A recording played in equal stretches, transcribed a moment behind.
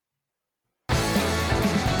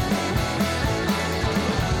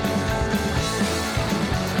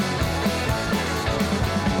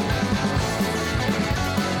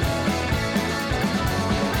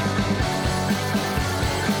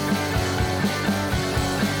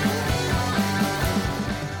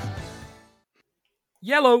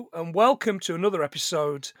Yellow, and welcome to another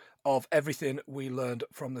episode of Everything We Learned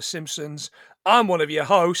from The Simpsons. I'm one of your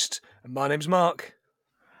hosts, and my name's Mark.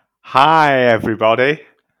 Hi, everybody.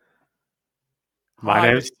 My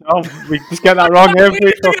Hi, name's Tom. We just get that wrong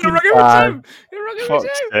every fucking time.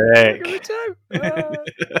 Fuck's sake.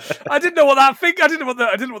 I didn't know what that thing. I didn't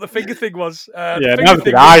know what the finger thing was. Yeah, the finger neither thing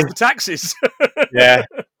did I. means the taxes. Yeah,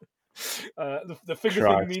 the finger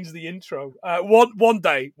Christ. thing means the intro. One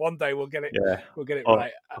day we'll get it. Yeah. We'll get it Well,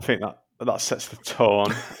 right. I think that sets the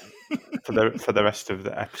tone for the rest of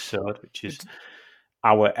the episode, which is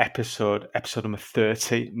our episode number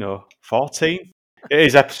 13. No, 14. It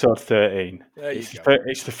is episode 13. There you It's go.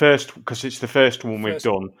 It's the first because it's the first one we've First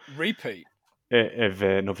done repeat. of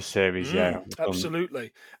another series. Yeah,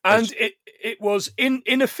 absolutely. And it was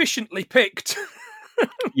inefficiently picked.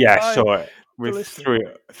 Yeah, so we threw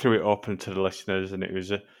it open to the listeners, and it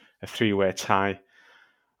was a three-way tie,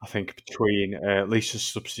 I think, between Lisa's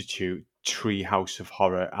Substitute, Treehouse of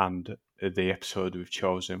Horror, and the episode we've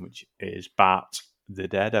chosen, which is Bart the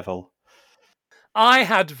Daredevil. I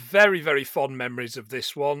had very, very fond memories of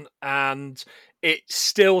this one, and it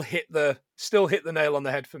still hit the nail on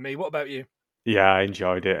the head for me. What about you? Yeah, I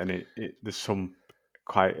enjoyed it, and there's some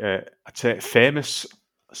quite, I'd say, famous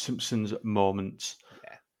Simpsons moments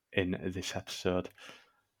in this episode.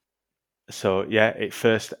 So, yeah, it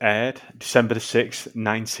first aired December the 6th,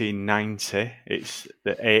 1990. It's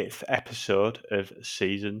the 8th episode of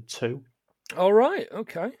Season 2. All right,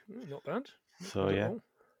 okay. Not bad. So, yeah,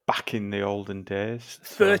 back in the olden days.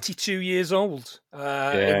 32 years old in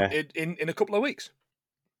a couple of weeks.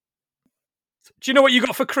 Do you know what you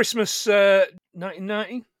got for Christmas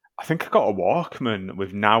 1990? I think I got a Walkman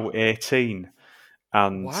with Now 18.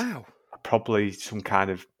 And wow. Probably some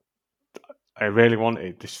kind of... I really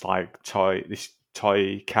wanted this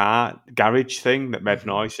toy car garage thing that made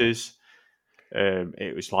noises.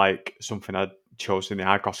 It was like something I'd chosen in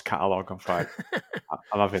the Argos catalogue. I'm like,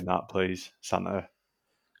 I'm having that, please, Santa.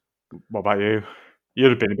 What about you?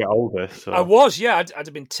 You'd have been a bit older. So I was, yeah. I'd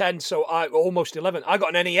have been 10, so almost 11. I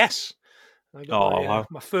got an NES. I got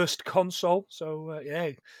my first console. So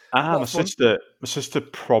yeah. My sister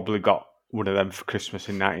probably got one of them for Christmas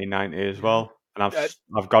in 1990 as well, and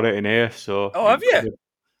I've got it in here. So have you?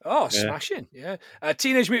 Oh, smashing! Yeah,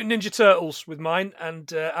 Teenage Mutant Ninja Turtles with mine, and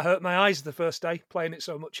I hurt my eyes the first day playing it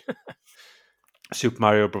so much. Super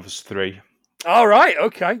Mario Brothers 3. All right,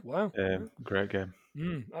 okay, wow, great game.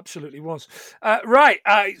 Absolutely was. Right,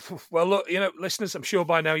 well, look, listeners, I'm sure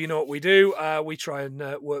by now you know what we do. We try and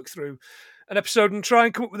work through an episode and try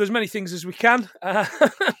and come up with as many things as we can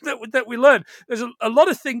that we learn. There's a lot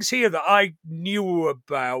of things here that I knew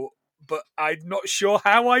about, but I'm not sure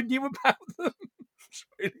how I knew about them. It's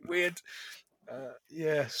really weird.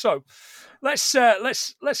 So let's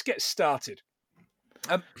get started.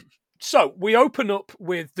 So we open up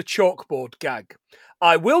with the chalkboard gag.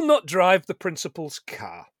 I will not drive the principal's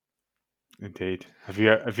car. Indeed. Have you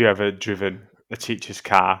ever driven a teacher's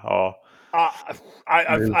car or? After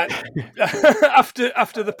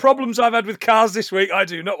the problems I've had with cars this week, I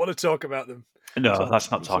do not want to talk about them. No,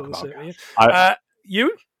 let's not talk about it.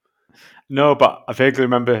 You? No, but I vaguely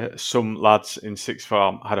remember some lads in sixth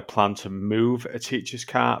form had a plan to move a teacher's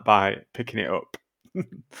car by picking it up.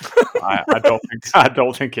 I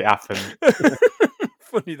don't think it happened.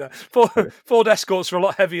 Funny that Ford Escorts are a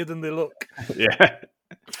lot heavier than they look. Yeah.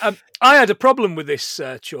 I had a problem with this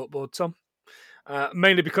chalkboard, Tom.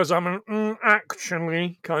 Mainly because I'm an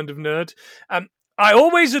actually kind of nerd. I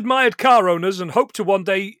always admired car owners and hope to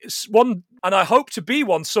I hope to be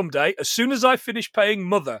one someday. As soon as I finish paying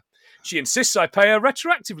Mother, she insists I pay her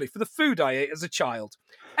retroactively for the food I ate as a child.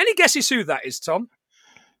 Any guesses who that is, Tom?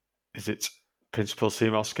 Is it Principal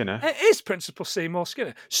Seymour Skinner? It is Principal Seymour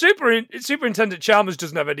Skinner. Superintendent Chalmers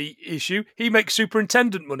doesn't have any issue. He makes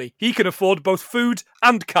superintendent money. He can afford both food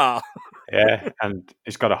and car. Yeah, and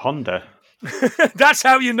he's got a Honda. That's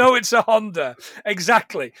how you know it's a Honda.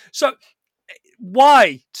 Exactly. So,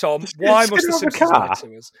 why, Tom? Why must the Simpsons lie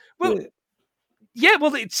to us?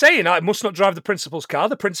 Well, it's saying I must not drive the principal's car.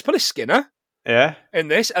 The principal is Skinner. Yeah. In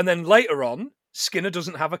this, and then later on, Skinner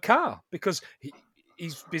doesn't have a car because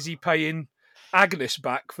he's busy paying Agnes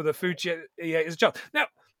back for the food she ate as a child. Now,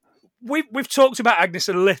 we've talked about Agnes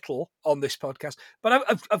a little on this podcast, but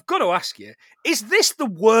I've got to ask you: is this the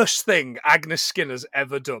worst thing Agnes Skinner's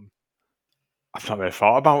ever done? I've not really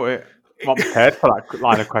thought about it. I'm not prepared for that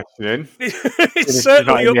line of questioning. It's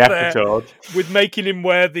certainly up there with making him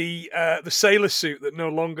wear the sailor suit that no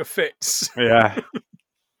longer fits. Yeah,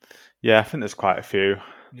 I think there's quite a few.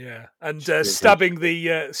 Yeah, and stabbing the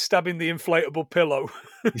inflatable pillow.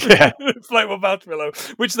 Yeah, inflatable bath pillow,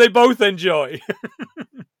 which they both enjoy.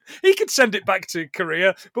 He could send it back to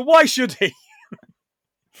Korea, but why should he?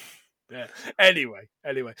 Yeah. Anyway.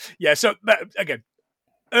 Yeah. So again,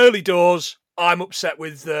 early doors. I'm upset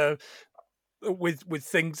with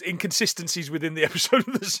things, inconsistencies within the episode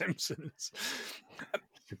of The Simpsons.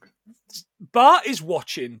 Bart is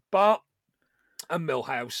watching. Bart and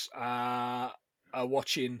Milhouse are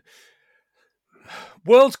watching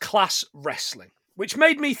world-class wrestling, which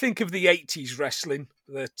made me think of the 80s wrestling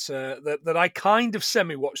that I kind of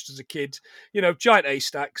semi-watched as a kid. You know, Giant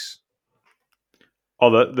A-Stacks. Oh,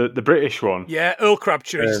 the British one. Yeah, Earl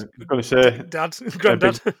Crabtree's I'm going to say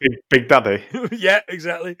granddad. Big Daddy. Yeah,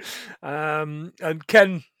 exactly. And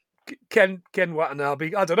Ken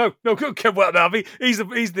Watanabe. I don't know. No, Ken Watanabe. He's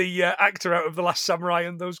the actor out of The Last Samurai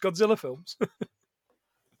and those Godzilla films.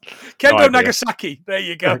 Kendo Nagasaki. There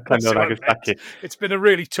you go. Kendo Nagasaki. It's been a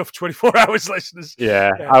really tough 24 hours, listeners. Yeah.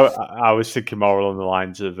 I was thinking more along the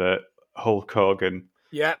lines of Hulk Hogan.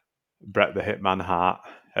 Yeah. Bret the Hitman Hart.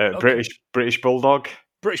 Okay. British Bulldog.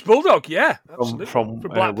 British Bulldog, yeah, absolutely. From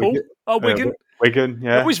Blackpool. Wigan. Wigan,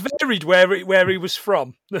 yeah. It was varied where he was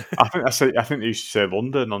from. I think they used to say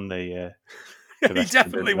London on the. He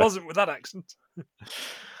definitely wasn't with that accent.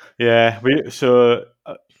 Yeah,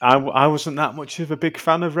 I wasn't that much of a big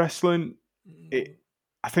fan of wrestling.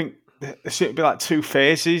 I think there seemed to be like two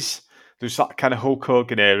phases. There's that kind of Hulk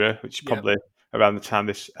Hogan era, which is probably around the time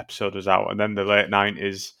this episode was out, and then the late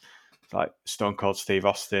 90s, like Stone Cold Steve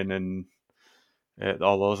Austin and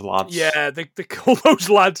all those lads. Yeah, they call those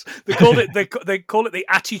lads. They call it they call it the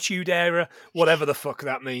Attitude Era, whatever the fuck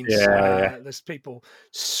that means. Yeah. There's people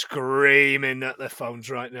screaming at their phones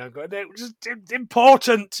right now, going, "It was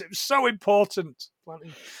important. It was so important."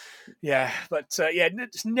 Yeah, but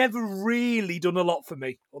it's never really done a lot for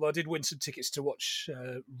me. Although I did win some tickets to watch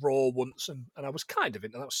Raw once, and I was kind of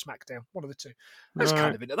into that. Was SmackDown, one of the two. I was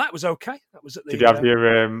kind of into that. It was okay. That was at the. Did you have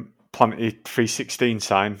your Planet 316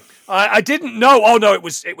 sign? I didn't know. Oh no, it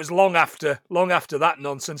was long after that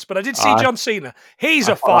nonsense. But I did see John Cena. He's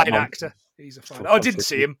a fine actor. He's a fine. I didn't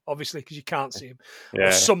see him, obviously, because you can't see him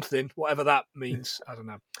or something, whatever that means. I don't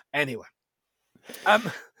know. Anyway,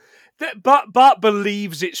 Bart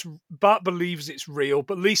believes it's real,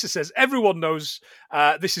 but Lisa says everyone knows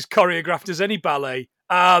this is choreographed as any ballet.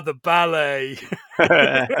 The ballet.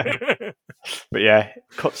 But yeah,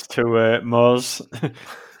 cuts to Moz,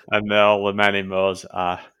 and all the men in Moz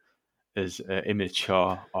are as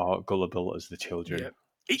immature or gullible as the children.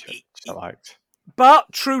 Yeah. I liked. Bart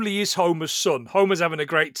truly is Homer's son. Homer's having a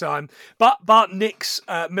great time. Bart nicks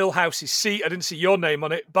Milhouse's seat. I didn't see your name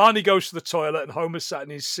on it. Barney goes to the toilet and Homer's sat in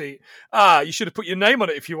his seat. You should have put your name on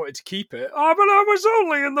it if you wanted to keep it. But I was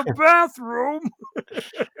only in the bathroom.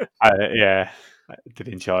 I did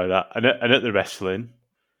enjoy that. And at the wrestling,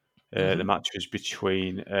 the match was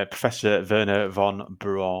between Professor Werner von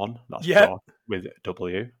Braun, that's Braun with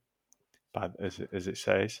W, as it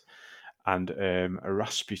says, and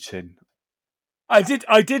Rasputin. I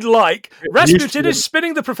did like Rasputin is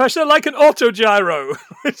spinning the professor like an autogyro,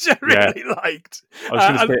 which I really liked. I was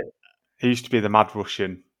going to say he used to be the Mad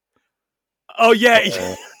Russian. Oh yeah,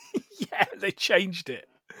 yeah, they changed it.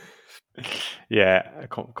 Yeah, I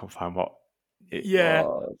can't find what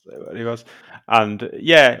it was. And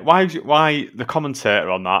why the commentator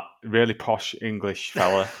on that really posh English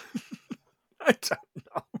fella? I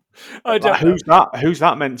don't know. Who's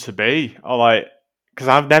that meant to be? Or like. Because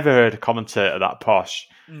I've never heard a commentator that posh.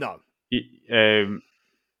 No. I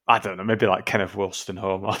don't know, maybe like Kenneth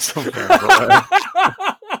Wolstenholme or something.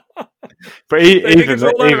 But even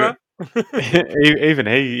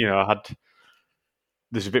he, had.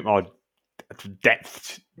 There's a bit more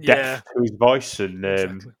depth to his voice, and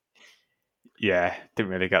didn't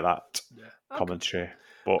really get that commentary.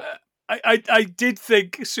 But I did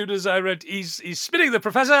think, as soon as I read he's spinning the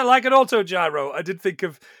professor like an autogyro, I did think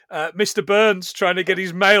of Mr. Burns trying to get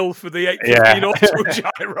his mail for the 815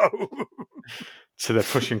 autogyro. To the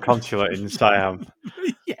Prussian consulate in Siam.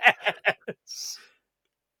 Yes.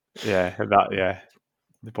 Yeah,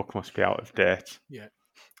 the book must be out of date. Yeah.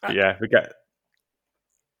 But we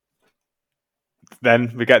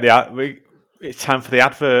get it's time for the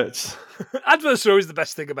adverts. Adverts are always the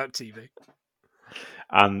best thing about TV.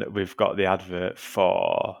 And we've got the advert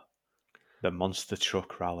for the Monster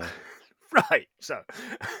Truck Rally. Right. So,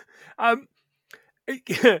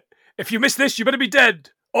 if you miss this, you better be dead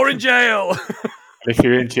or in jail. If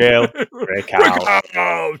you're in jail, break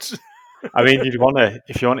out. I mean, if you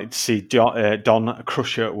wanted to see Don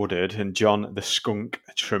Crusher Woodard and John the Skunk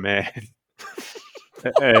Tremaine,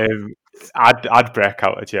 I'd break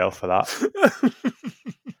out of jail for that.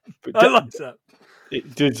 I like that.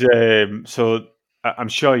 It did. So I'm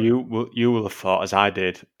sure you will have thought, as I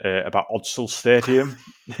did, about Odsal Stadium.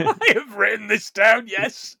 I have written this down.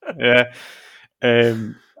 Yes. Yeah.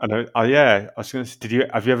 And yeah, I was going to say,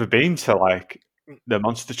 have you ever been to like the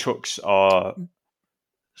monster trucks or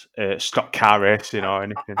stock car racing or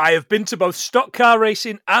anything? I have been to both stock car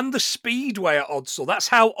racing and the speedway at Odsal. That's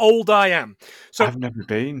how old I am. So, I've never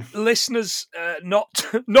been. listeners, not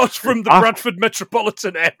not from the Back, Bradford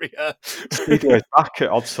metropolitan area. Speedway's back at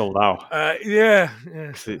Odsal now. Yeah.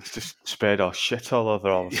 'Cause it's just sprayed all shit all over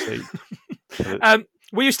all the seats.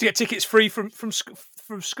 We used to get tickets free from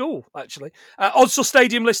school. Actually, Odsal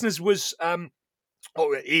Stadium, listeners, was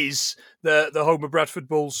or it is the home of Bradford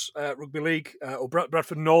Bulls Rugby League, or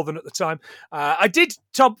Bradford Northern at the time. I did,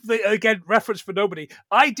 again, reference for nobody,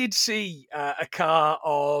 I did see a car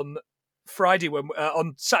on Friday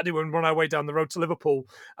on Saturday when we were on our way down the road to Liverpool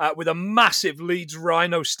with a massive Leeds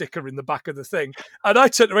Rhino sticker in the back of the thing. And I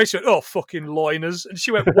turned to her and went, "Oh, fucking loiners." And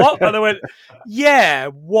she went, "What?" And I went, "Yeah,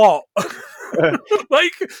 what?"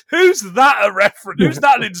 Like, who's that a reference? Who's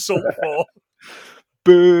that an insult for?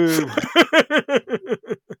 Boo!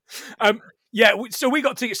 Yeah, so we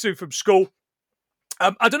got tickets through from school.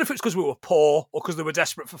 I don't know if it's because we were poor or because they were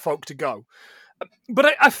desperate for folk to go.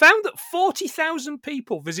 But I found that 40,000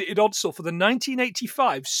 people visited Odsal for the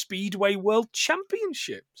 1985 Speedway World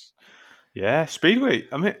Championships. Yeah, Speedway.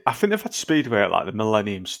 I mean, I think they've had Speedway at like the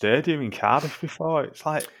Millennium Stadium in Cardiff before. It's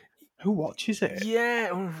like, who watches it? Yeah,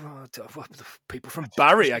 people from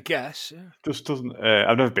Barry, I guess. Yeah. Just doesn't.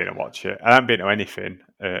 I've never been to watch it. I haven't been to anything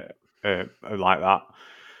like that.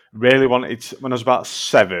 Really wanted when I was about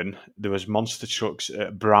 7. There was monster trucks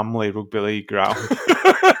at Bramley Rugby League ground,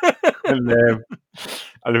 and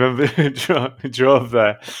I remember drove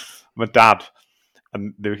there. My dad,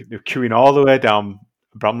 and they were queuing all the way down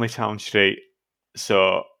Bramley Town Street.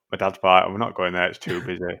 So my dad's like, "We're not going there; it's too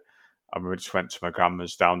busy." And we just went to my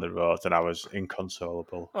grandma's down the road, and I was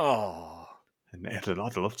inconsolable. Oh, And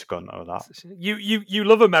I'd love to go and know that. You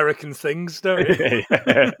love American things, don't you?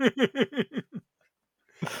 Yeah.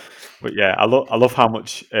 But yeah, I love how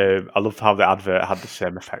much I love how the advert had the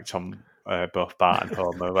same effect on both Bart and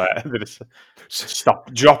Homer, where they just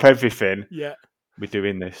drop everything. Yeah. We're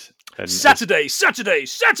doing this. And Saturday. Stop shouting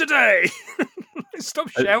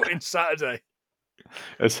Saturday.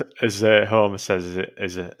 As Homer says,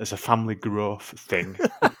 as a family growth thing.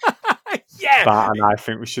 Yeah. Bart and I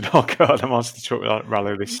think we should all go to the Monster Truck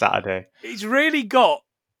Rally this Saturday. He's really got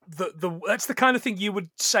that's the kind of thing you would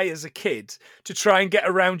say as a kid to try and get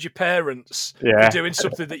around your parents for doing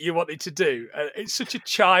something that you wanted to do. It's such a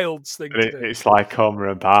child's thing to do. It's like Homer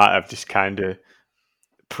and Bart have just kind of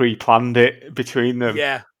pre-planned it between them.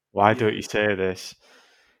 Yeah. Why don't you say this?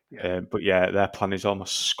 Yeah. But yeah, their plan is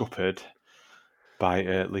almost scuppered by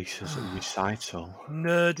Lisa's recital.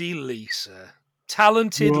 Nerdy Lisa.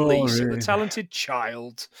 Talented Lisa, the talented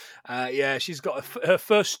child. Yeah, she's got her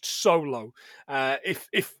first solo.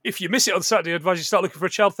 If you miss it on Saturday, I advise you start looking for a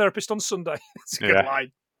child therapist on Sunday. It's a good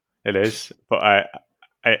line. It is, but I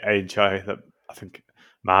enjoy that. I think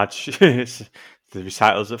Marge, the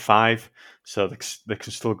recital's at 5, so they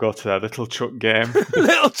can still go to their little truck game.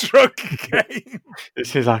 Little truck game.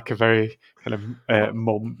 This is like a very kind of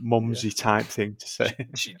mumsy type thing to say.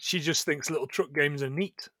 She just thinks little truck games are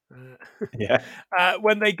neat. Yeah.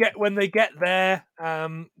 When they get there,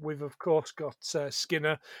 we've of course got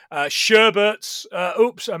Skinner, Schubert's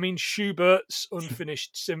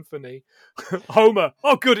unfinished symphony. Homer,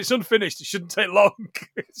 oh good, it's unfinished. It shouldn't take long.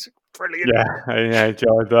 It's brilliant. Yeah, I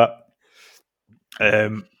enjoyed that.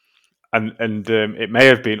 And it may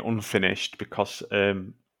have been unfinished because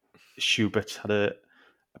Schubert had a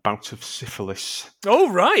bout of syphilis.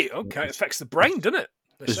 Oh right, okay, it affects the brain, doesn't it?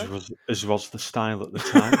 As was the style at the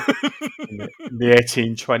time in the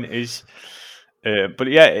 1820s.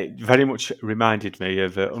 But yeah, it very much reminded me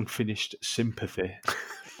of Unfinished Sympathy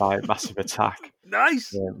by Massive Attack.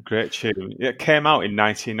 Nice. Great tune. It came out in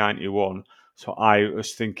 1991, so I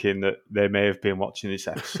was thinking that they may have been watching this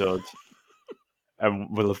episode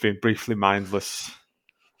and will have been briefly mindless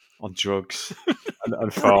on drugs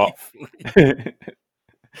and thought...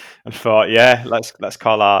 and thought, yeah, let's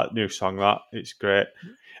call our new song that. It's great.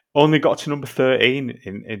 Only got to number 13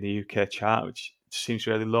 in the UK chart, which seems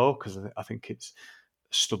really low because I think it's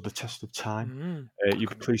stood the test of time.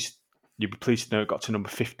 You'd be pleased to know it got to number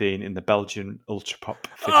 15 in the Belgian Ultra Pop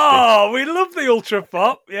 50. Oh, we love the Ultra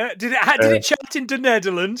Pop. Yeah, did it chart in the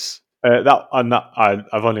Netherlands?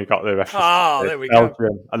 I've only got the reference. Oh, there we go.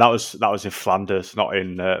 And that was in Flanders, not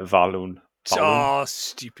in Walloon. Oh,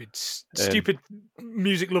 stupid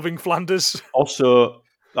music-loving Flanders. Also,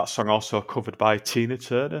 that song also covered by Tina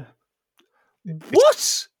Turner.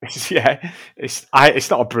 What?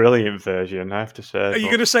 It's not a brilliant version, I have to say. Are you But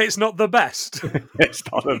going to say it's not the best? it's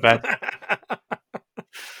not the best.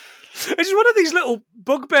 It's just one of these little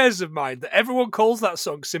bugbears of mine that everyone calls that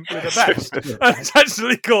song simply the best. And it's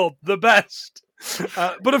actually called The Best.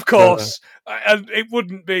 But of course, and it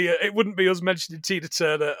wouldn't be us mentioning Tina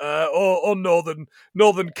Turner or Northern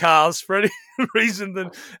Cars for any reason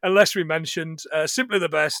unless we mentioned Simply the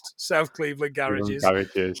Best, South Cleveland Garages,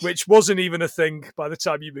 which wasn't even a thing by the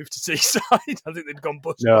time you moved to Teesside. I think they'd gone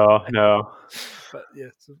bust. No. But yeah,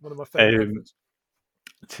 it's one of my favourite adverts.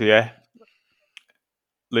 So yeah,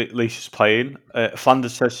 Lisa's playing.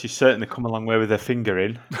 Flanders says she's certainly come a long way with her finger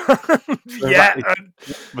in. Yeah.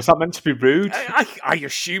 Was that meant to be rude? I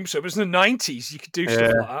assume so. It was in the 90s. You could do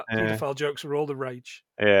stuff like that. Paedophile jokes were all the rage.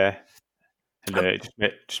 Yeah. And it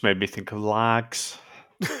just made me think of lags.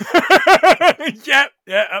 yeah,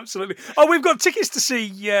 absolutely. Oh, we've got tickets to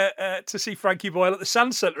see Frankie Boyle at the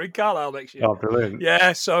Sand Centre in Carlisle next year. Oh, brilliant!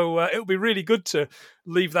 Yeah, so it'll be really good to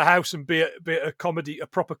leave the house and be at a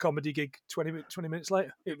proper comedy gig 20 minutes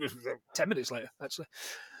later. It was 10 minutes later, actually.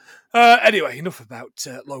 Anyway, enough about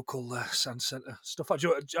local Sand Centre stuff.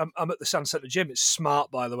 I'm at the Sand Centre gym. It's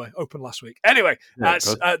smart, by the way. Open last week. Anyway,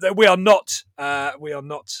 we are not paid.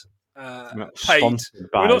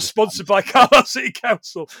 We're not sponsored by Carlisle City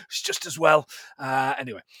Council. It's just as well.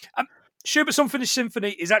 Anyway, Schubert's Unfinished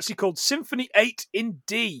Symphony is actually called Symphony 8 in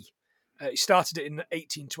D. He started it in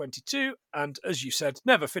 1822 and, as you said,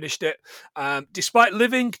 never finished it, despite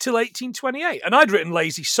living till 1828. And I'd written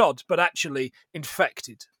Lazy Sod, but actually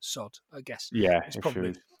Infected Sod, I guess. Yeah, it's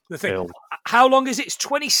probably the thing. How long is it? It's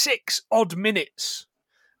 26 odd minutes.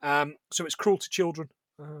 So it's cruel to children.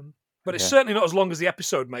 But it's certainly not as long as the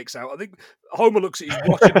episode makes out. I think Homer looks at his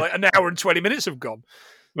watch and like an hour and 20 minutes have gone.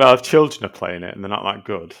 Well, if children are playing it and they're not that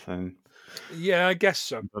good, then... Yeah, I guess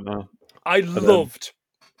so. I don't know. I loved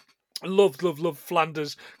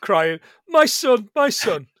Flanders crying, my son.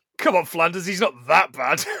 Come on, Flanders, he's not that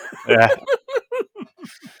bad. Yeah.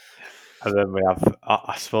 And then we have,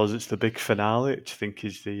 I suppose it's the big finale, which I think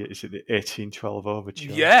is the 1812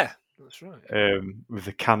 overture. Yeah, that's right. With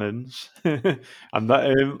the cannons. And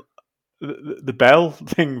that... The bell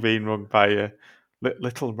thing being rung by a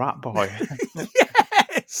little rat boy.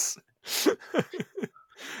 Yes.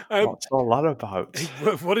 What's all that about?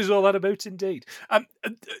 What is all that about, indeed?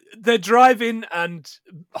 They're driving, and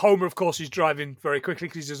Homer, of course, is driving very quickly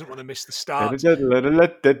because he doesn't want to miss the start. Yeah, it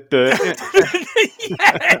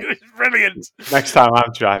was brilliant. Next time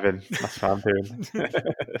I'm driving, that's what I'm doing.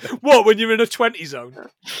 What, when you're in a 20 zone?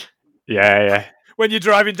 Yeah. When you're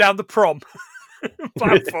driving down the prom.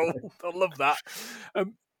 Backful. I love that.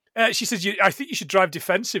 She says, I think you should drive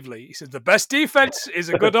defensively. He says, the best defense is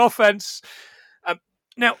a good offense.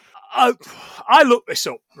 Now, I looked this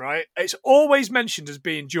up, right? It's always mentioned as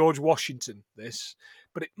being George Washington, this,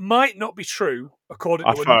 but it might not be true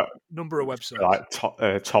according to a number of websites. Like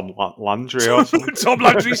Tom Landry or something. Tom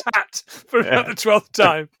Landry's hat for about the 12th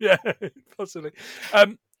time. Yeah, possibly.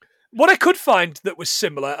 What I could find that was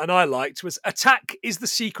similar and I liked was attack is the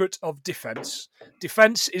secret of defense.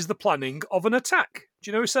 Defense is the planning of an attack. Do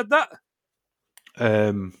you know who said that?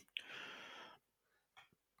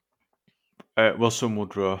 Wilson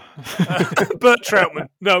Woodrow. Bert Troutman.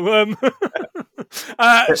 No.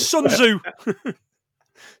 Sun Tzu.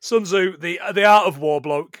 Sun Tzu, the art of war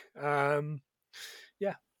bloke. Yeah,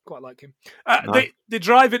 quite like him. They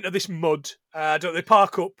drive into this mud. They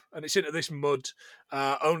park up and it's into this mud,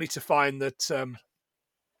 only to find that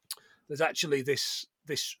there's actually this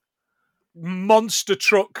monster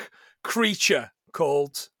truck creature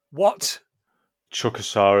called what?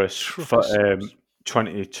 Truckosaurus.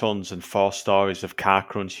 20 tons and 4 stories of car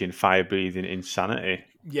crunching, fire breathing insanity.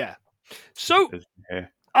 Yeah. So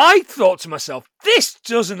I thought to myself, this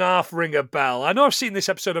doesn't half ring a bell. I know I've seen this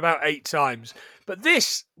episode about 8 times, but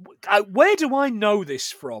this, where do I know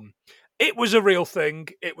this from? It was a real thing.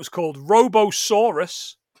 It was called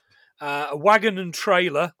Robosaurus, a wagon and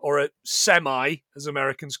trailer, or a semi, as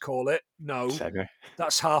Americans call it. No, semi.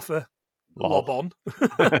 That's half a lob on.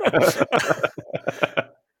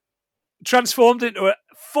 Transformed into a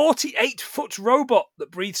 48-foot robot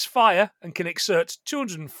that breathes fire and can exert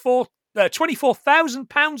 24,000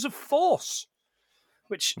 pounds of force,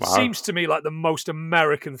 which seems to me like the most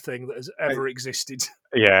American thing that has ever existed.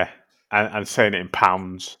 Yeah, and saying it in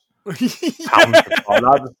pounds. Pounds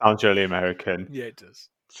that sounds really American. Yeah, it does.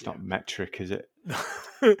 It's not metric, is it?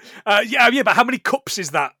 Yeah, but how many cups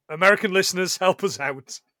is that? American listeners, help us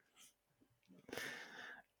out.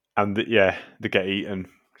 And they get eaten.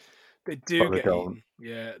 They do get eaten.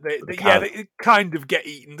 Yeah, they kind of get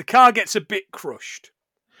eaten. The car gets a bit crushed.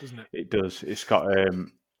 doesn't it? It does. It's got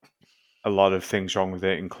a lot of things wrong with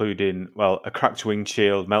it, including, well, a cracked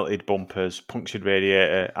windshield, melted bumpers, punctured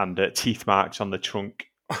radiator, and teeth marks on the trunk.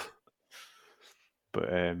 But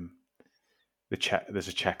there's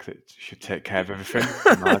a check that should take care of everything.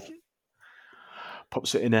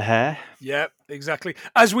 Pops it in her hair. Yeah, exactly.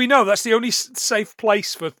 As we know, that's the only safe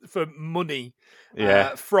place for money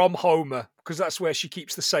from Homer, because that's where she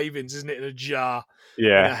keeps the savings, isn't it, in a jar in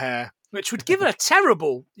her hair, which would give her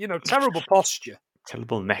terrible posture.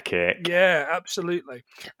 Terrible neck ache. Yeah, absolutely.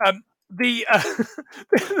 The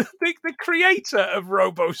creator of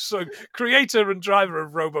creator and driver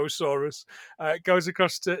of Robosaurus goes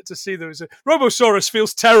across to see them. Robosaurus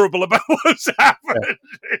feels terrible about what's happened,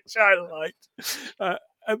 which I liked.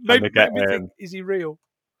 Maybe think, is he real?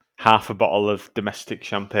 Half a bottle of domestic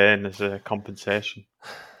champagne as a compensation.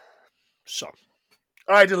 So,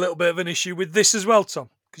 I had a little bit of an issue with this as well,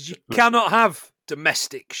 Tom, because you cannot have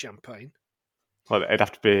domestic champagne. Well, it'd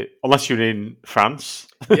have to be, unless you're in France.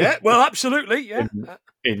 Yeah, well, absolutely, yeah.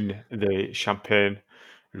 In the Champagne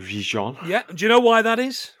region. Yeah, and do you know why that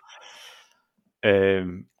is?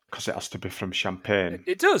 Because it has to be from Champagne.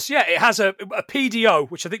 It does, yeah. It has a PDO,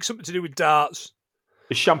 which I think is something to do with darts.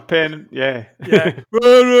 Is Champagne, yeah. Yeah.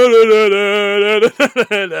 Anyway,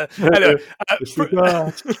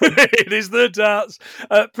 it is the darts.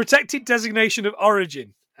 Protected designation of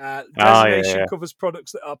origin. Designation covers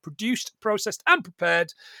products that are produced, processed, and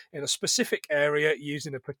prepared in a specific area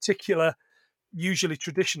using a particular, usually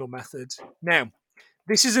traditional method. Now,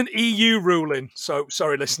 this is an EU ruling, so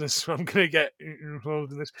sorry, listeners, I'm going to get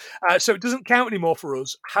involved in this. So it doesn't count anymore for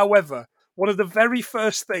us. However, one of the very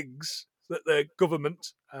first things that the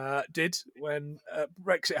government did when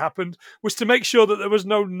Brexit happened was to make sure that there was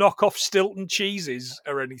no knockoff Stilton cheeses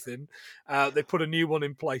or anything. They put a new one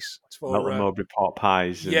in place for Melton Mowbray pork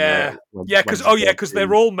pies. Yeah, because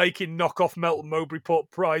they're all making knockoff Melton Mowbray pork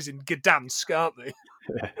pies in Gdansk, aren't they?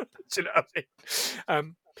 Do you know what I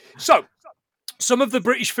mean? So, some of the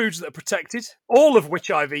British foods that are protected, all of which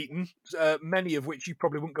I've eaten, many of which you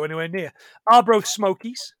probably wouldn't go anywhere near. Arbroath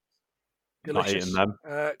Smokies. Delicious. Not eating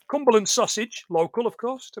them. Cumberland sausage, local, of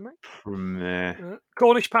course, to me. From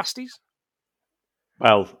Cornish pasties.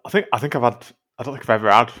 Well, I think I've had. I don't think I've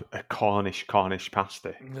ever had a Cornish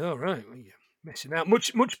pasty. Oh, right. Well, you're missing out.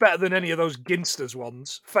 Much better than any of those Ginsters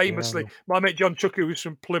ones. Famously, my mate John Chucker, who's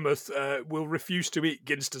from Plymouth, will refuse to eat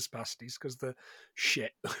Ginsters pasties because they're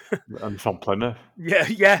shit. And from Plymouth.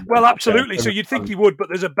 Yeah. Well, absolutely. So you'd think he would, but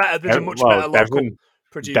there's a much better local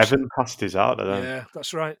producer. Devon pasties out there. Yeah,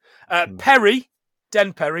 that's right. Perry,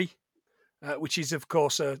 Den Perry, which is, of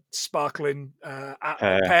course, a sparkling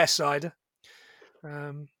pear cider.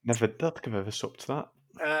 Don't think I've ever supped that.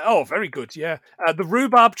 Very good, yeah. The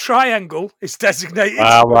rhubarb triangle is designated.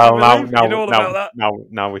 Now about that.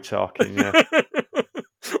 Now we're talking, yeah.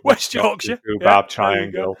 West Yorkshire. Rhubarb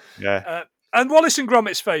triangle, yeah. And Wallace and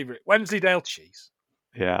Gromit's favourite, Wensleydale cheese.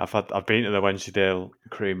 Yeah, I've been to the Wensleydale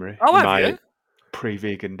Creamery in my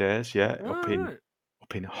pre-vegan days, up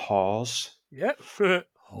in Hawes. Yeah,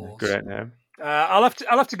 Hawes. Great name. I'll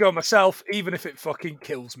have to go myself, even if it fucking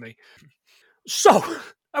kills me. So,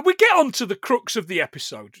 and we get on to the crux of the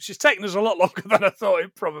episode, which has taken us a lot longer than I thought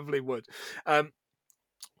it probably would. The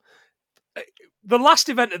last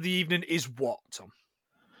event of the evening is what, Tom?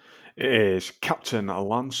 It is Captain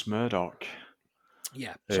Lance Murdoch.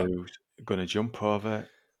 Yeah. Who's going to jump over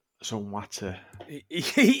some water.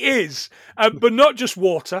 He is, but not just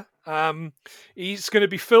water. He's going to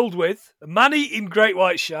be filled with man-eating great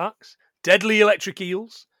white sharks, deadly electric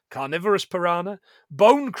eels, carnivorous piranha,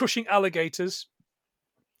 bone-crushing alligators,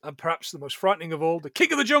 and perhaps the most frightening of all, the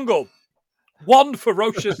king of the jungle, one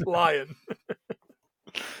ferocious lion.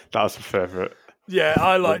 That was a favourite. Yeah,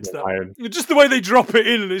 I liked that. Lion. Just the way they drop it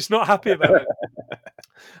in and it's not happy about it.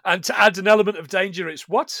 And to add an element of danger, it's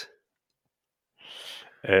what?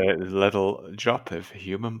 A little drop of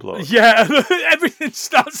human blood. Yeah, everything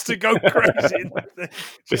starts to go crazy.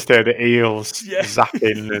 Just hear the eels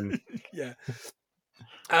zapping. And... Yeah.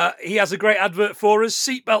 He has a great advert for us.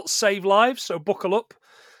 Seatbelts save lives, so buckle up.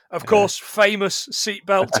 Of course, famous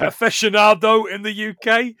seatbelt aficionado in the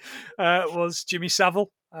UK was Jimmy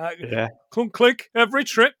Savile. Clunk click every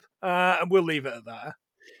trip, and we'll leave it at that.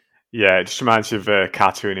 Yeah, it just reminds me of a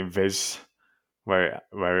cartoon in Viz where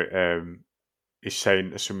he's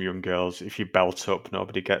saying to some young girls, if you belt up,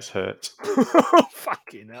 nobody gets hurt.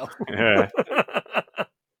 Fucking hell. Yeah.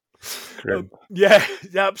 Yeah,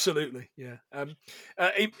 absolutely. Yeah.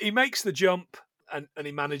 He makes the jump and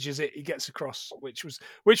he manages it. He gets across, which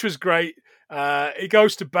was great. He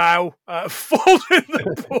goes to bow, falls in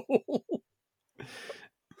the pool.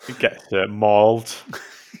 He gets mauled.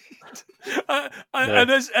 Yeah.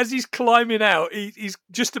 And as he's climbing out, he's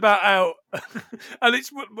just about out, and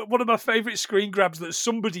it's one of my favourite screen grabs that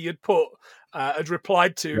somebody had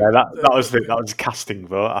replied to. Yeah, that was a casting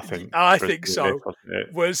vote, I think. I For us think to do this, so. wasn't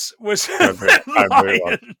it? Was Whoever the it was.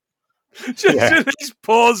 lion just Yeah. with his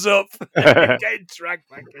paws up, getting dragged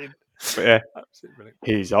back in. But yeah, Absolutely brilliant.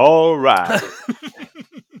 he's all right.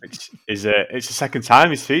 It's the second time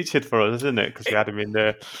he's featured for us, isn't it? Because we had him in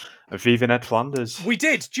the Viva Ned Flanders. We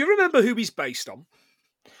did. Do you remember who he's based on?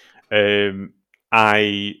 Evil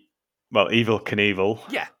Knievel.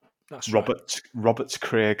 Yeah, that's right. Robert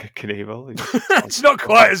Craig Knievel. It's not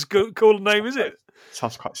quite as cool a name, is it?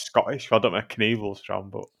 Sounds quite Scottish. Well, I don't know where Knievel's from,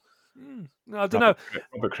 but I don't know.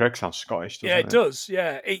 Robert Craig sounds Scottish, doesn't it? Yeah, it does.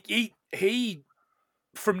 Yeah, he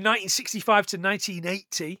from 1965 to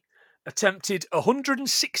 1980 attempted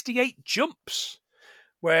 168 jumps,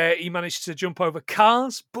 where he managed to jump over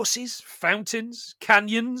cars, buses, fountains,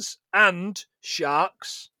 canyons, and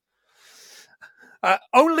sharks.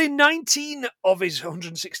 Only 19 of his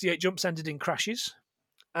 168 jumps ended in crashes,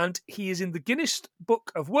 and he is in the Guinness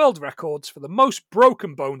Book of World Records for the most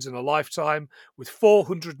broken bones in a lifetime, with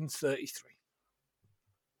 433.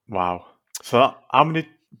 Wow. So how many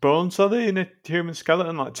bones are there in a human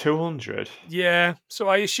skeleton? Like 200? Yeah, so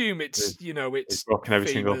I assume it's He's broken every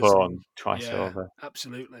single femurs bone twice yeah, over.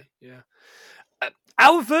 absolutely. Yeah.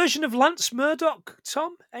 Our version of Lance Murdoch,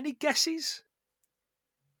 Tom. Any guesses?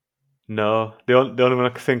 No, the only one I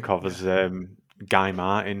can think of is Guy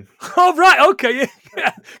Martin. Oh right, okay,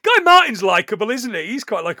 yeah. Guy Martin's likable, isn't he? He's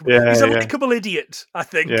quite likable. Yeah, He's a yeah. likable idiot, I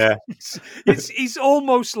think. Yeah. He's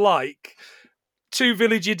almost like two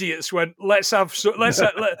village idiots went, let's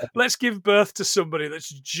give birth to somebody that's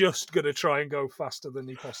just going to try and go faster than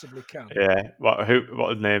he possibly can. Yeah.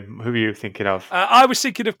 What name? Who are you thinking of? I was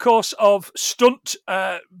thinking, of course, of stunt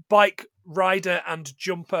bike rider and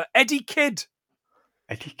jumper Eddie Kidd.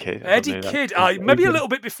 Eddie Kidd. Maybe a little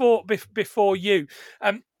bit before you.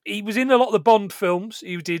 He was in a lot of the Bond films.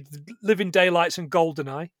 He did Living Daylights and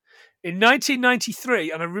Goldeneye. In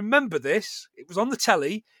 1993, and I remember this, it was on the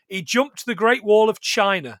telly, he jumped the Great Wall of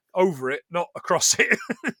China over it, not across it.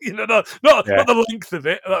 Not the length of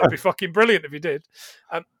it. That would be fucking brilliant if he did.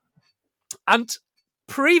 And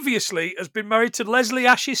previously has been married to Leslie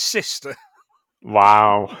Ash's sister.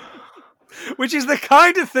 Wow. Which is the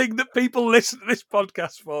kind of thing that people listen to this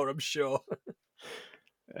podcast for, I'm sure.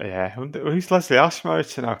 Yeah. Who's Leslie Ash married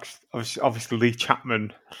to now? Obviously Lee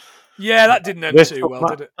Chapman. Yeah, that didn't end too well,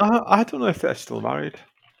 did it? I don't know if they're still married.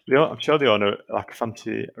 I'm sure they own a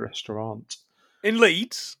fancy restaurant. In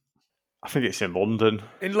Leeds? I think it's in London.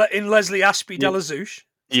 In Leslie Ashby de la Zouche?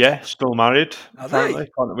 Yeah, still married, Are apparently, they?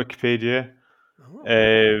 according to Wikipedia.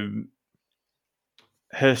 Oh.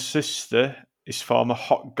 Her sister is former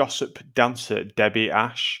hot gossip dancer Debbie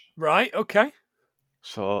Ash. Right, okay.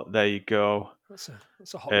 So there you go. That's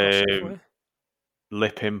a hot gossip for you.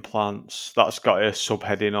 Lip implants. That's got a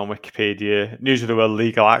subheading on Wikipedia. News of the world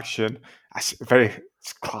legal action.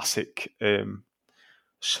 It's classic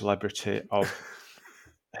celebrity of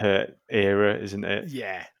her era, isn't it?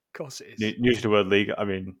 Yeah, of course it is. News of the world legal. I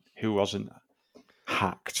mean, who wasn't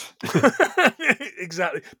hacked?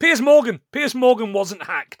 Exactly. Piers Morgan. Piers Morgan wasn't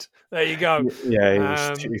hacked. There you go. Yeah, he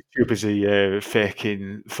was too busy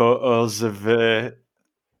faking photos of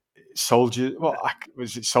soldiers. What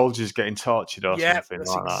was it? Soldiers getting tortured or something that's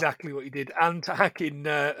like that. exactly what he did, and hacking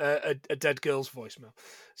a dead girl's voicemail.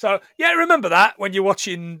 So yeah, remember that when you're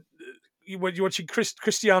watching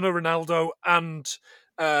Cristiano Ronaldo and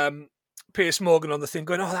Piers Morgan on the thing,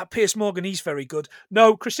 going, "Oh, that Piers Morgan, he's very good."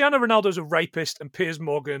 No, Cristiano Ronaldo's a rapist, and Piers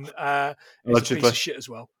Morgan is a piece of shit as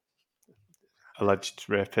well. Alleged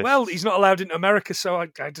rapist. Well, he's not allowed in America, so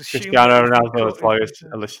I'd assume Cristiano Ronaldo's lawyers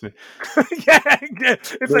are listening. yeah.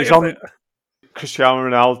 Cristiano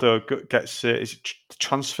Ronaldo gets is it the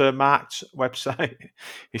Transfer Markt website.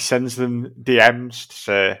 He sends them DMs to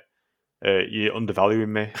say you're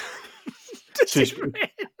undervaluing me. So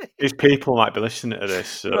his people might be listening to this.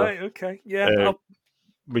 So, right. Okay. Yeah.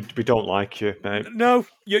 we don't like you, mate. No,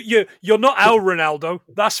 you're not our Ronaldo.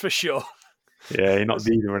 That's for sure. Yeah, you're not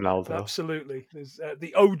the Ronaldo. Absolutely. There's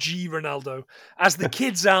the OG Ronaldo, as the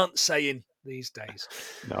kids aren't saying these days.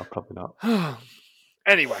 No, probably not.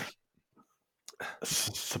 Anyway.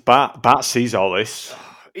 So Bart sees all this.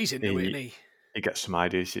 He's into it, isn't he? He gets some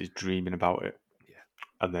ideas. He's dreaming about it. Yeah.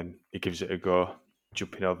 And then he gives it a go,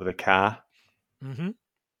 jumping over the car. Mm-hmm.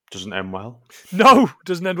 Doesn't end well. No,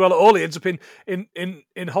 doesn't end well at all. He ends up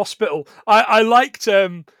in hospital. I liked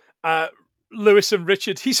Lewis and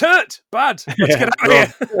Richard. He's hurt. Bad. Let's get out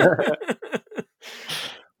of here.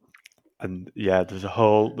 And yeah, there's a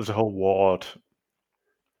whole ward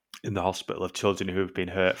in the hospital of children who have been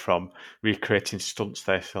hurt from recreating stunts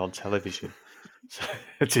they saw on television. So,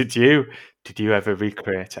 did you ever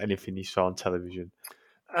recreate anything you saw on television?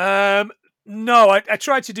 No, I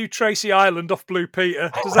tried to do Tracy Island off Blue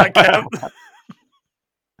Peter. Does that count?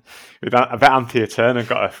 I bet Anthea Turner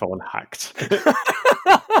got her phone hacked.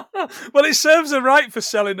 Well, it serves her right for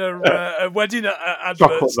selling her a wedding Chocolate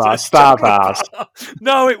adverts. bars, Star Bars.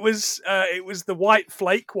 No, it was the white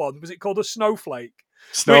flake one. Was it called a snowflake?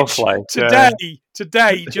 Snowflake. Which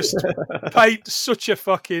today just paints such a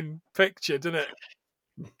fucking picture, doesn't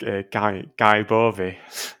it? Guy Bovey.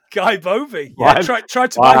 Guy Bovey. Yeah,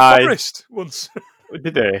 tried to buy Forest once.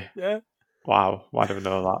 Did he? Yeah. Wow, why do I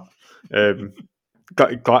know that?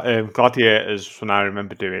 Gladiators, when I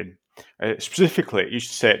remember doing, specifically, it used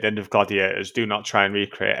to say at the end of Gladiators, do not try and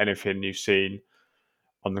recreate anything you've seen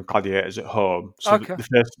on the Gladiators at home. So Okay.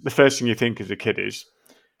 the first thing you think as a kid is,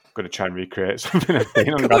 I'm going to try and recreate something I've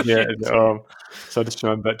seen on Gladiators at home. So I just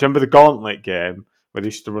remember, do you remember the Gauntlet game where they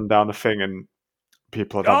used to run down a thing and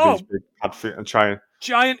people would have these big outfits and try and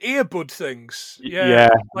giant earbud things. Yeah,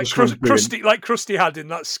 like Krusty had in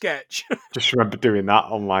that sketch. Just remember doing that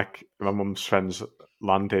on like my mum's friend's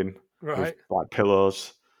landing with like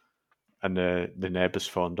pillows, and the neighbours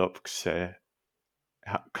phoned up because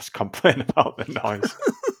complain about the noise.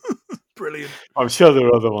 Brilliant. I'm sure there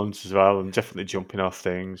were other ones as well, and definitely jumping off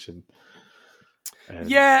things. And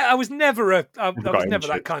I was never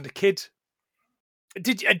that kind of kid.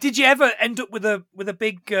 Did you ever end up with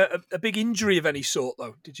a big injury of any sort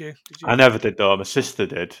though? Did you? I never did though. My sister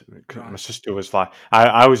did. Right. My sister was like,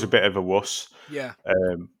 I was a bit of a wuss. Yeah.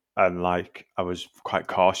 And like I was quite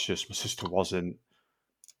cautious. My sister wasn't.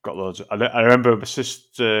 Got loads. I remember my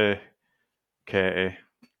sister Katie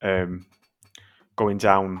going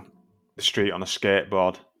down the street on a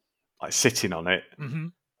skateboard, like sitting on it,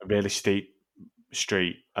 a really steep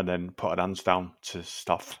street, and then put her hands down to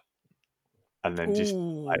stop. And then just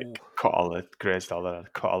like grazed all her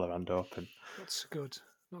hand open. Not so good.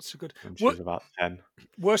 When she was about 10.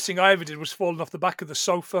 Worst thing I ever did was falling off the back of the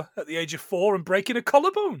sofa at the age of 4 and breaking a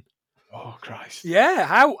collarbone. Oh Christ! Yeah,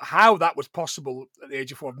 how that was possible at the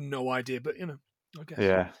age of 4, I have no idea. But I guess.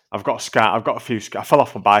 Yeah, I've got a scar. I've got a few scars. I fell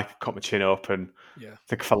off my bike, cut my chin open. Yeah, I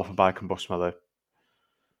think I fell off my bike and bust my lip.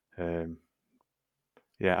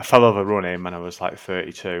 Yeah, I fell over running when I was like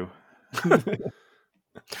 32.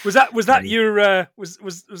 Was that your was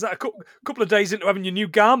that a couple of days into having your new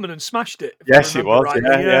Garmin and smashed it? Yes, it was.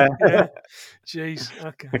 Rightly? Yeah. Jeez.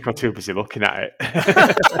 Okay. I think I'm too busy looking at it.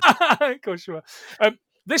 Of course you are.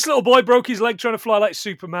 This little boy broke his leg trying to fly like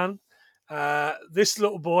Superman. This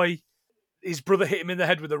little boy, his brother hit him in the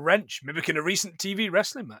head with a wrench, mimicking a recent TV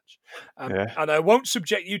wrestling match. And I won't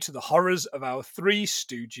subject you to the horrors of our Three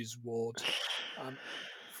Stooges ward.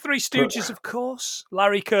 Three Stooges, of course.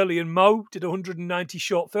 Larry, Curly, and Moe did 190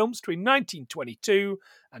 short films between 1922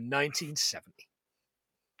 and 1970.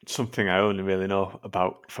 Something I only really know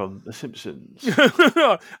about from The Simpsons. This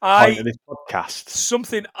podcast.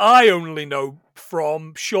 Something I only know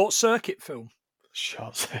from Short Circuit film.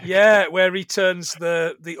 Short Circuit. Yeah, where he turns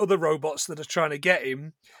the other robots that are trying to get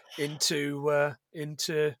him into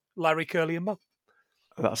Larry, Curly, and Moe.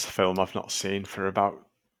 That's a film I've not seen for about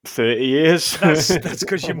 30 years. That's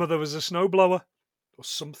because your mother was a snowblower or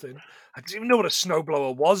something. I didn't even know what a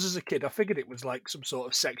snowblower was as a kid. I figured it was like some sort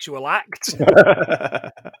of sexual act.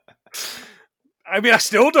 I mean, I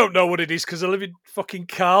still don't know what it is because I live in fucking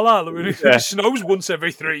Carlisle. I mean, it snows once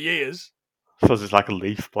every 3 years. I suppose it's like a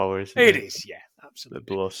leaf blower, isn't it? It is, yeah, absolutely. That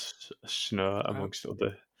blows snow amongst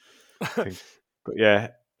other things. But yeah,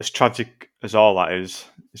 as tragic as all that is,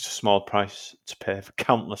 it's a small price to pay for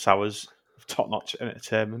countless hours top-notch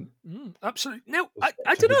entertainment. Absolutely. Now,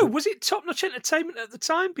 I don't know, was it top-notch entertainment at the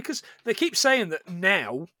time? Because they keep saying that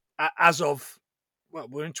now, as of, well,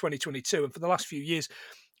 we're in 2022, and for the last few years,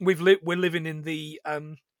 we're living in the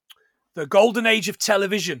golden age of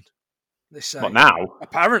television. They say. What, now?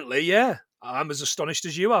 Apparently, yeah. I'm as astonished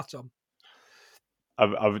as you are, Tom.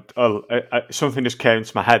 Something just came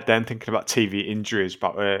into my head then, thinking about TV injuries,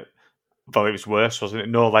 but it was worse, wasn't it?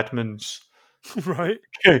 Noel Edmonds. Right.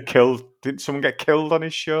 Killed. Didn't someone get killed on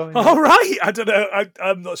his show? Oh, right. I don't know.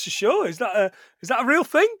 I'm not so sure. Is that a real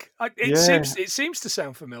thing? It seems to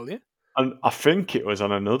sound familiar. And I think it was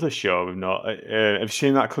on another show. Have you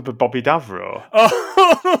seen that clip of Bobby Davro?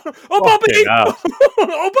 Oh, Bobby! Oh,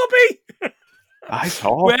 Bobby! That's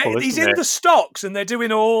awful. He's in the stocks and they're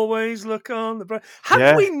doing Always Look on the Bright.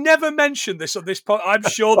 Have we never mentioned this on this podcast? I'm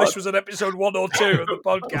sure this was an episode 1 or 2 of the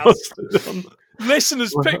podcast.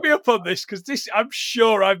 Listeners, pick me up on this because I'm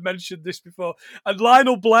sure I've mentioned this before. And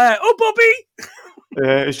Lionel Blair, oh, Bobby!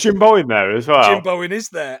 Is Jimbo in there as well? Jim Bowen is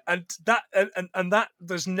there, and that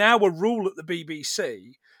there's now a rule at the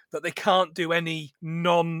BBC that they can't do any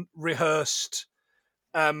non-rehearsed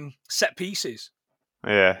set pieces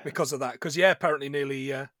Yeah. because of that. Because apparently nearly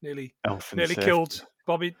Health and nearly safety. killed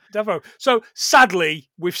Bobby Davro. So sadly,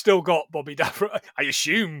 we've still got Bobby Davro. I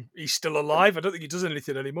assume he's still alive. I don't think he does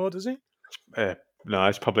anything anymore, does he? No,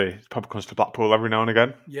 it's probably comes to Blackpool every now and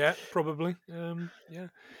again. Yeah, probably. Yeah.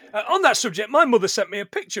 On that subject, my mother sent me a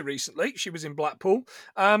picture recently. She was in Blackpool,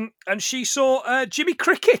 and she saw Jimmy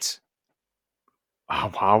Cricket. Oh,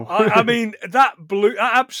 wow. I mean, that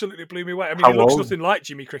absolutely blew me away. I mean, How he looks old? nothing like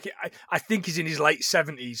Jimmy Cricket. I think he's in his late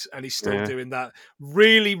 70s and he's still Yeah. doing that.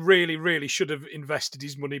 Really, really, really should have invested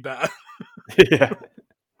his money better. Yeah.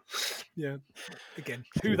 Yeah. Again,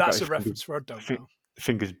 He's who got that's his a reference for, I don't know.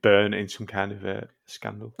 fingers burnt in some kind of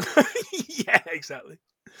scandal. Yeah, exactly.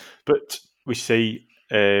 But we see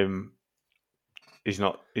he's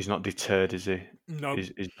not deterred, is he? No.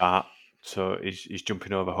 He's Bart. So he's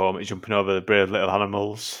jumping over home. He's jumping over the brave little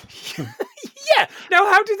animals. Yeah. Now,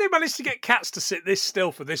 how did they manage to get cats to sit this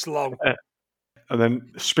still for this long? And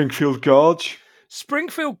then Springfield Gorge.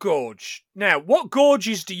 Springfield Gorge. Now, what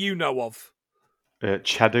gorges do you know of?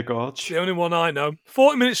 Cheddar It's Gorge. the only one I know.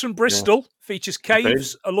 40 minutes from Bristol. Features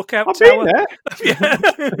caves, a lookout I've tower. been there.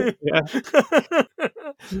 Yeah.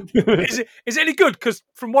 Is it any good? Because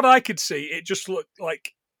from what I could see, it just looked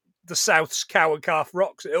like the South's Cow and Calf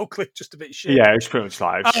Rocks. It all clicked just a bit shit. Yeah, it's pretty much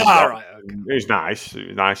like right. Okay. It was nice. It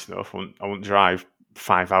was nice enough. I wouldn't drive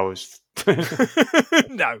 5 hours.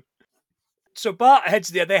 No. So Bart heads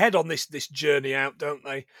there. They head on this journey out, don't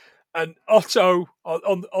they? And Otto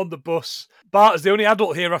on the bus. Bart is the only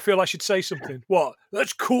adult here. I feel I should say something. What?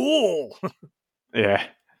 That's cool. Yeah.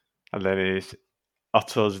 And then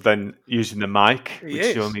Otto's then using the mic, He which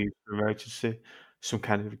is is. only for emergency. Some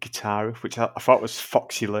kind of guitar riff, which I thought was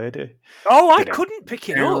Foxy Lady. Oh, I couldn't pick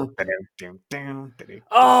it up.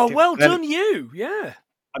 Oh, well done, you. Yeah.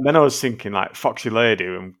 And then I was thinking, like, Foxy Lady,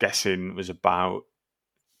 I'm guessing was about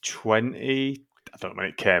 20. I don't know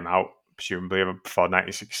when it came out, presumably before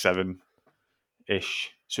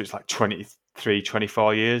 1967-ish. So it's like 23,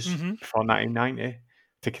 24 years before 1990.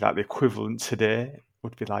 Thinking like the equivalent today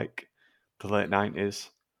would be like the late 90s.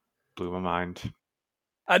 Blew my mind.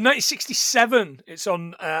 1967. It's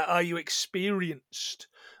on Are You Experienced?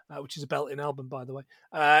 Which is a belting album, by the way.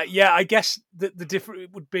 Yeah, I guess the different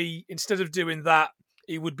it would be, instead of doing that,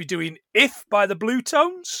 he would be doing If by the Blue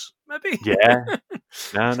Tones, maybe? Yeah.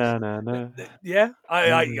 No. Yeah,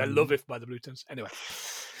 I love If by the Blue Tones. Anyway.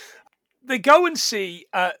 They go and see,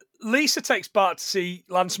 Lisa takes Bart to see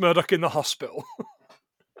Lance Murdoch in the hospital.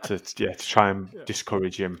 to try and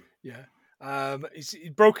discourage him. Yeah. He's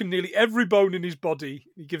broken nearly every bone in his body.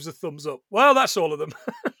 He gives a thumbs up. Well, that's all of them.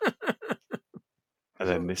 And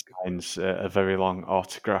then this signs a very long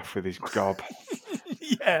autograph with his gob.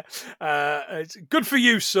 Yeah. It's good for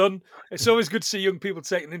you, son. It's always good to see young people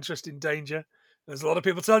take an interest in danger. There's a lot of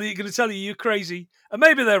people going to tell you you're crazy. And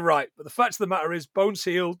maybe they're right. But the fact of the matter is, bones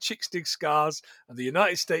heal, chicks dig scars, and the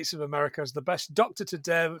United States of America has the best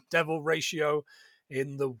doctor-to-devil ratio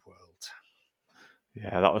in the world.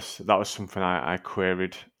 Yeah, that was something I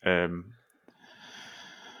queried.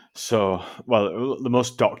 So, well, the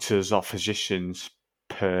most doctors or physicians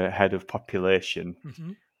per head of population,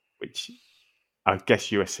 which I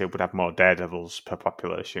guess USA would have more daredevils per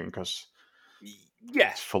population because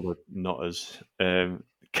it's full of nutters.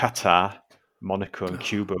 Qatar, Monaco, and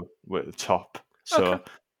Cuba were at the top. So,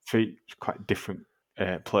 three quite different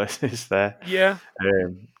places there. Yeah.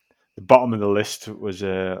 The bottom of the list was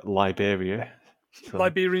Liberia. So,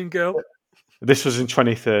 Liberian girl. This was in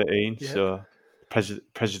 2013, so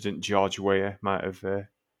President George Weah might have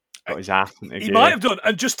got his ass into gear. He might have done.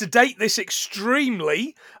 And just to date this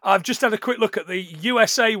extremely, I've just had a quick look at the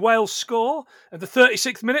USA-Wales score. At the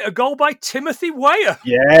 36th minute, a goal by Timothy Weah.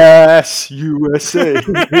 Yes, USA.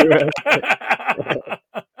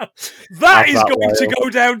 That is going to go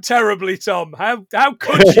down terribly, Tom. How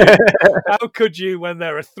could you? How could you when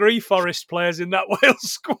there are 3 Forest players in that Wales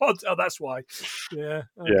squad? Oh, that's why. Yeah.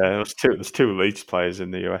 Okay. Yeah, there's 2 Leeds players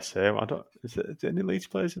in the USA. Is there any Leeds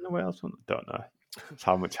players in the Wales one? I don't know. That's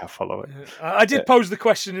how much I follow it. I did pose the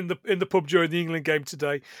question in the pub during the England game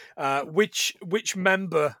today. Which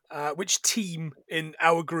member, which team in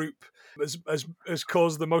our group has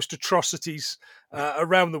caused the most atrocities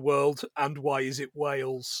around the world, and why is it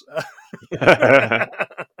Wales?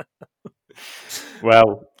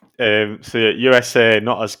 Well, so USA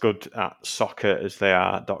not as good at soccer as they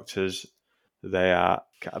are doctors. They are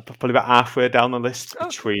probably about halfway down the list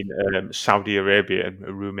between Saudi Arabia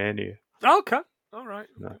and Romania. Okay, all right.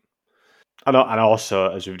 No. And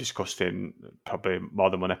also, as we've discussed in probably more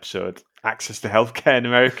than one episode, access to healthcare in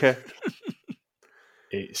America.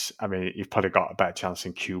 You've probably got a better chance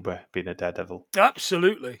in Cuba being a daredevil.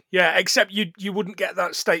 Absolutely. Yeah, except you wouldn't get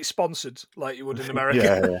that state sponsored like you would in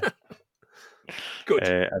America. Yeah. Good.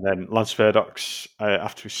 And then Lance Murdoch's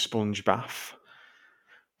after his sponge bath,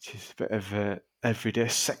 which is a bit of everyday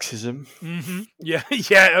sexism. Mm-hmm. Yeah,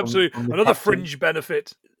 yeah, absolutely. On the Another captain. fringe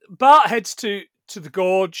benefit. Bart heads to the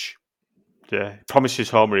gorge. Yeah, he promises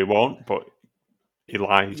Homer he won't, but he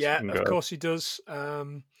lies. Yeah, And of goes, course he does.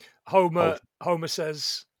 Homer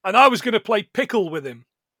says, and I was going to play pickle with him.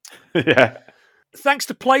 yeah. Thanks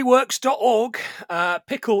to playworks.org,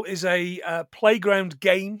 pickle is a playground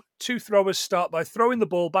game. Two throwers start by throwing the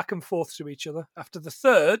ball back and forth to each other. After the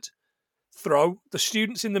third throw, the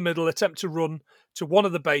students in the middle attempt to run to one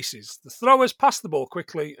of the bases. The throwers pass the ball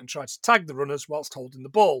quickly and try to tag the runners whilst holding the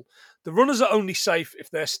ball. The runners are only safe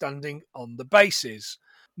if they're standing on the bases.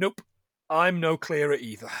 Nope, I'm no clearer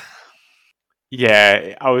either.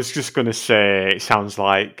 Yeah, I was just going to say it sounds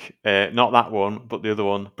like not that one, but the other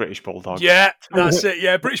one, British Bulldog. Yeah, that's it.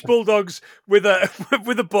 Yeah, British Bulldogs with a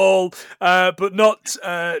with a ball, but not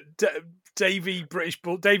Davy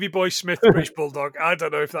Boy Smith British Bulldog. I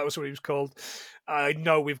don't know if that was what he was called. I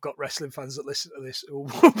know we've got wrestling fans that listen to this who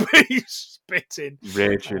will be spitting,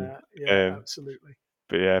 Raging. Yeah, absolutely.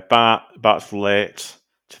 But yeah, Bart's late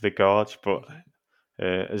to the gorge, but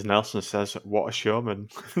as Nelson says, what a showman.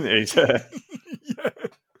 He's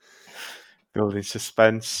building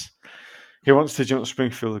suspense. He wants to jump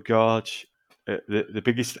Springfield Gorge. The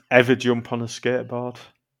biggest ever jump on a skateboard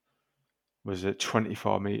was a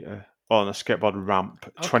 24 metre, on a skateboard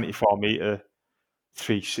ramp, Okay. 24 metre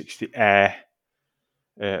 360 air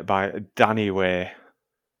by Danny Way.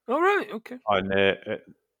 All right, okay.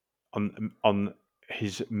 On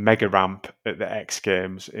his mega ramp at the X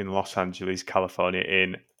Games in Los Angeles, California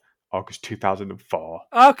in August 2004.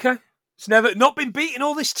 Okay. It's not been beaten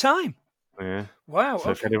all this time. Yeah. Wow.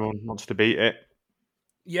 So if anyone wants to beat it,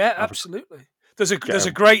 yeah, absolutely. There's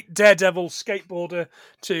a great Daredevil skateboarder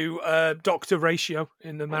to Doctor ratio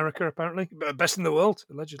in America, apparently. Best in the world,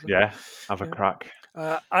 allegedly. Yeah, have a crack.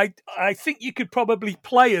 I think you could probably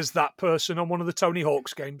play as that person on one of the Tony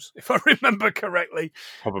Hawk's games, if I remember correctly.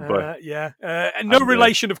 Probably. And no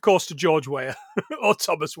relation, of course, to George Weah or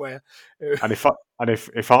Thomas Weah. And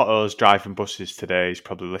if Otto's driving buses today, he's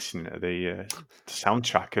probably listening to the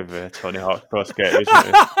soundtrack of Tony Hawk's Pro Skater, isn't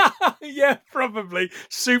he? Yeah, probably.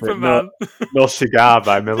 Superman. No Cigar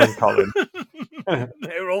by Millencolin.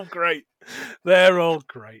 They're all great. They're all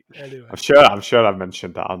great. Anyway, I'm sure I've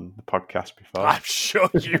mentioned that on the podcast before. I'm sure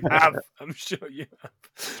you have.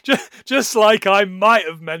 Just like I might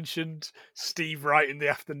have mentioned Steve Wright in the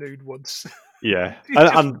afternoon once. Yeah,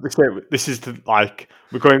 and this is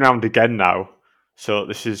we're going round again now. So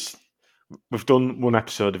we've done one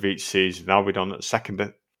episode of each season. Now we're on the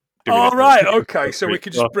second. Oh right, okay. So we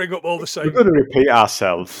could just bring up all the same. We're going to repeat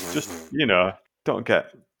ourselves. Just don't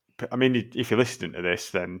get. I mean, if you're listening to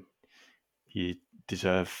this, then you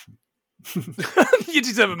deserve. You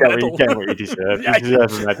deserve a medal. You get what you deserve. You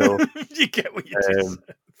deserve a medal. You get what you deserve.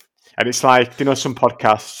 And it's like, some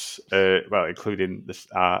podcasts, including this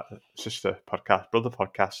sister podcast, brother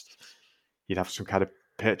podcast, you'd have some kind of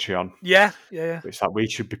Patreon. Yeah. It's like we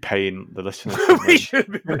should be paying the listeners. We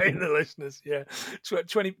should be paying the listeners. Yeah,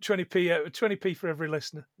 20p for every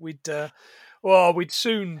listener. We'd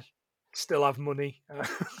soon still have money.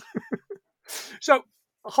 So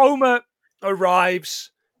Homer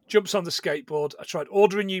arrives, jumps on the skateboard. I tried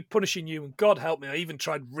ordering you, punishing you, and God help me, I even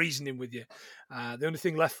tried reasoning with you. The only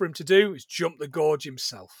thing left for him to do is jump the gorge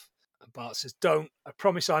himself. And Bart says, "Don't. I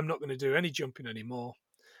promise I'm not going to do any jumping anymore."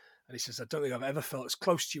 And he says, "I don't think I've ever felt as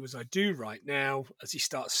close to you as I do right now," as he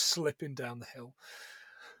starts slipping down the hill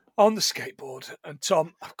on the skateboard. And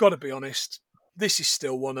Tom, I've got to be honest, this is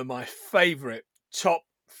still one of my favourite top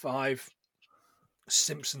 5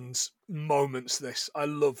 Simpsons moments. I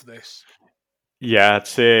love this. Yeah, I'd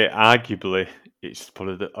say arguably it's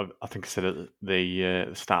probably I think I said at the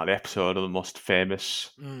start of the episode, of the most famous,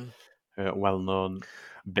 well-known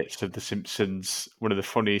bits of The Simpsons. One of the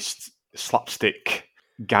funniest slapstick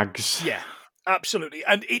gags. Yeah, absolutely.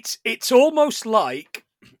 And it's almost like,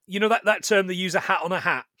 that term they use, a hat on a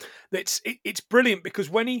hat. It's brilliant because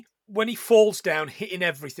when he falls down, hitting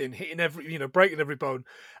every, breaking every bone,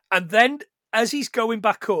 and then as he's going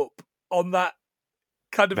back up on that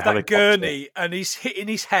kind of that gurney, and he's hitting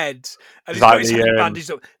his head, and he's got his head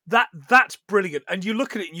bandaged up. That's brilliant. And you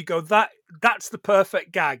look at it and you go, that's the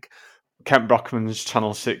perfect gag. Kent Brockman's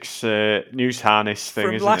Channel 6 news harness thing,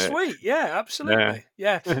 from isn't last it? week. Yeah, absolutely.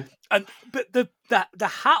 Yeah. But the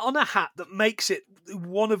hat on a hat that makes it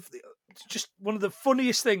one of the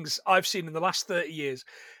funniest things I've seen in the last 30 years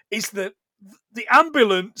is the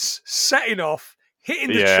ambulance setting off, hitting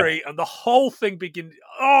the Yeah. tree, and the whole thing begins.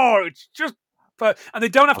 Oh, it's just. And they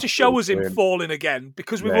don't have to show Absolutely us him brilliant. falling again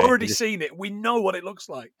because we've Yeah, already seen it. We know what it looks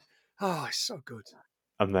like. Oh, it's so good.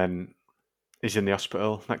 and then he's in the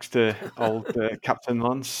hospital next to old Captain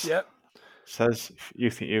Lance. Yeah. Says, if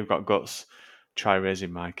you think you've got guts, try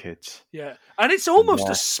raising my kids. Yeah. And it's almost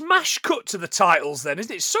a smash cut to the titles then,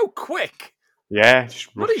 isn't it? It's so quick. Yeah,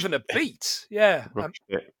 just Not even a beat. Yeah. rushed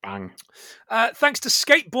it, bang. Thanks to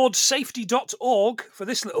skateboardsafety.org for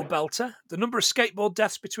this little belter. The number of skateboard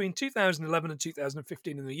deaths between 2011 and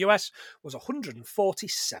 2015 in the US was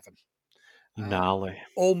 147. Gnarly.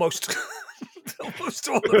 Almost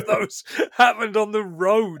all of those happened on the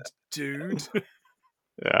road, dude.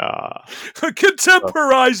 Yeah.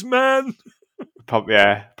 Contemporize, man.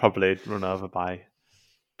 Probably run over by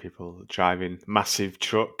people driving massive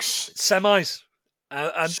trucks. Semis.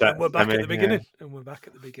 And we're back at the beginning. Yeah. And we're back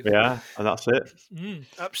at the beginning. Yeah, and that's it.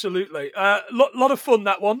 Absolutely. Lot of fun,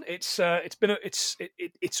 that one. It's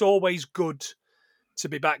always good to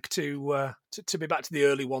be back to be back to the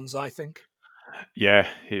early ones, I think. Yeah,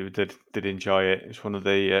 he did enjoy it. It's one of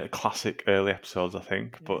the classic early episodes, I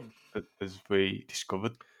think. But as we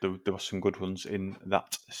discovered, there were some good ones in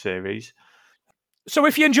that series. So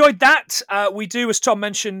if you enjoyed that, we do, as Tom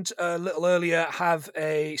mentioned a little earlier, have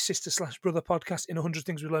a sister/brother podcast in 100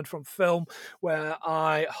 Things We Learned from Film, where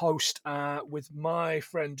I host with my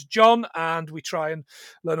friend John, and we try and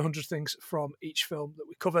learn 100 things from each film that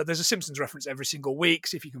we cover. There's a Simpsons reference every single week,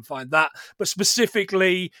 see if you can find that. But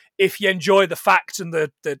specifically, if you enjoy the facts and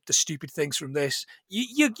the stupid things from this,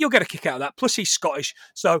 you'll get a kick out of that. Plus, he's Scottish,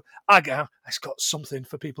 so I got something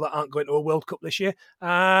for people that aren't going to a World Cup this year.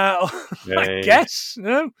 I guess.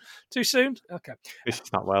 No? Too soon? Okay. This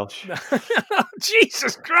is not Welsh.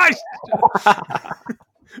 Jesus Christ!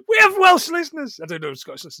 We have Welsh listeners. I don't know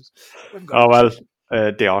Scottish listeners. Diolch.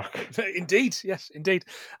 Indeed, yes, indeed.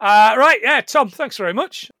 Right, yeah, Tom, thanks very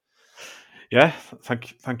much. Yeah,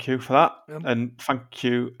 thank you for that, and thank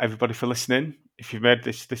you everybody for listening. If you've made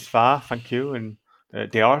this far, thank you, and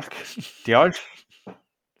Diolch.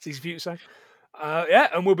 It's easy for you to say.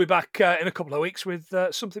 And we'll be back in a couple of weeks with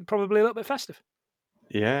something probably a little bit festive.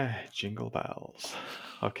 Yeah, jingle bells.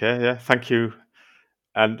 Okay, yeah, thank you.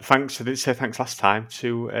 And thanks, I didn't say thanks last time,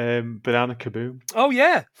 to Banana Kaboom. Oh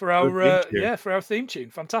yeah, for our theme tune.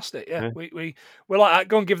 Fantastic. Yeah. We like that.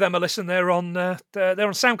 Go and give them a listen. They're on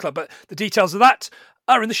SoundCloud, but the details of that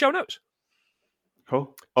are in the show notes.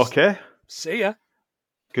 Cool. Okay. See ya.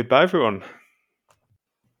 Goodbye, everyone.